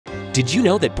Did you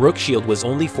know that Brooke was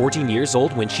only 14 years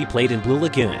old when she played in Blue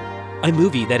Lagoon, a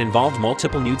movie that involved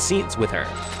multiple nude scenes with her?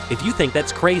 If you think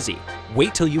that's crazy,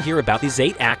 wait till you hear about these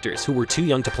 8 actors who were too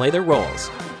young to play their roles.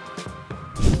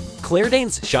 Claire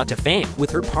Danes shot to fame with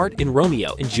her part in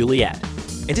Romeo and Juliet,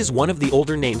 and is one of the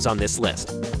older names on this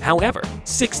list. However,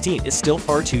 16 is still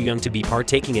far too young to be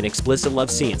partaking in explicit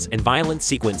love scenes and violent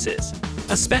sequences,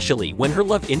 especially when her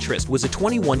love interest was a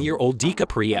 21-year-old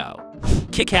DiCaprio.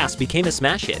 Kick-Ass became a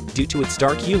smash hit due to its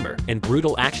dark humor and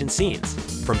brutal action scenes.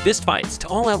 From fistfights to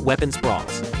all-out weapons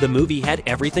brawls, the movie had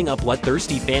everything a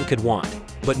bloodthirsty fan could want.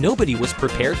 But nobody was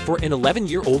prepared for an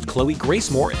 11-year-old Chloë Grace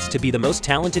Moretz to be the most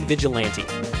talented vigilante,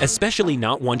 especially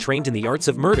not one trained in the arts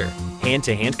of murder,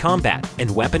 hand-to-hand combat,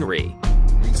 and weaponry.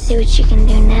 Let's see what you can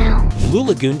do now. Blue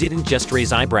Lagoon didn't just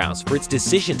raise eyebrows for its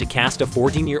decision to cast a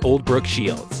 14-year-old Brooke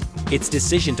Shields. Its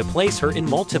decision to place her in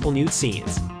multiple nude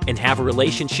scenes and have a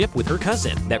relationship with her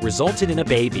cousin that resulted in a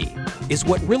baby is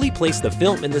what really placed the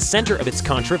film in the center of its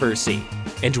controversy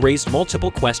and raised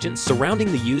multiple questions surrounding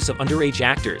the use of underage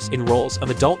actors in roles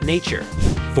of adult nature.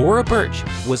 Birch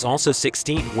was also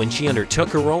 16 when she undertook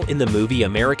her role in the movie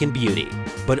American Beauty,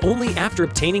 but only after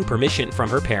obtaining permission from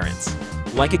her parents,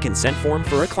 like a consent form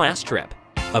for a class trip.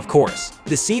 Of course,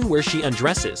 the scene where she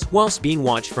undresses whilst being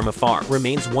watched from afar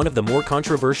remains one of the more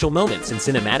controversial moments in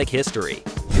cinematic history.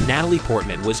 Natalie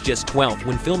Portman was just 12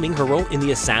 when filming her role in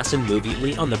the assassin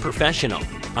movie on The Professional.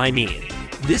 I mean,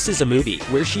 this is a movie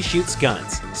where she shoots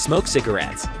guns, smokes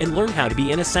cigarettes, and learns how to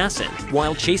be an assassin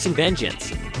while chasing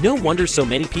vengeance. No wonder so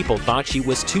many people thought she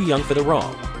was too young for the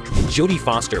role. Jodie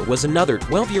Foster was another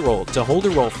 12-year-old to hold a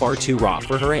role far too raw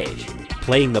for her age,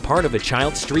 playing the part of a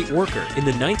child street worker in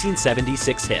the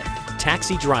 1976 hit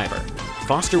Taxi Driver.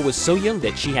 Foster was so young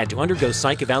that she had to undergo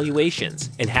psych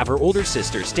evaluations and have her older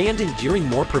sister stand in during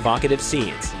more provocative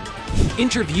scenes.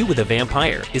 Interview with a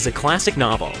Vampire is a classic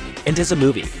novel, and as a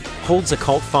movie, holds a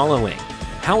cult following.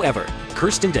 However,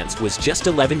 Kirsten Dunst was just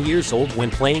 11 years old when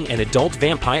playing an adult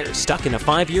vampire stuck in a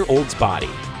 5-year-old's body.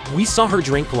 We saw her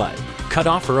drink blood, cut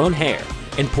off her own hair,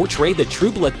 and portray the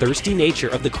true bloodthirsty nature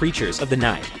of the creatures of the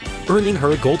night, earning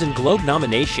her a Golden Globe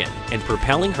nomination and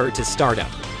propelling her to stardom.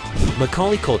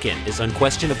 Macaulay Culkin is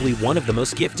unquestionably one of the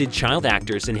most gifted child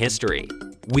actors in history,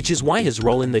 which is why his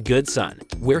role in The Good Son,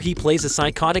 where he plays a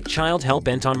psychotic child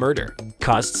hell-bent on murder,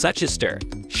 caused such a stir.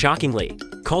 Shockingly,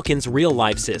 Culkin's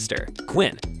real-life sister,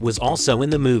 Quinn, was also in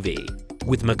the movie,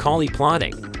 with Macaulay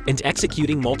plotting and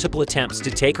executing multiple attempts to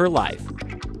take her life.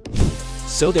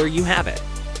 So there you have it,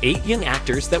 8 young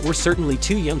actors that were certainly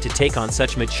too young to take on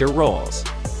such mature roles,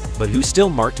 but who still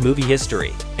marked movie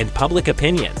history and public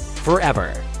opinion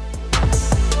forever.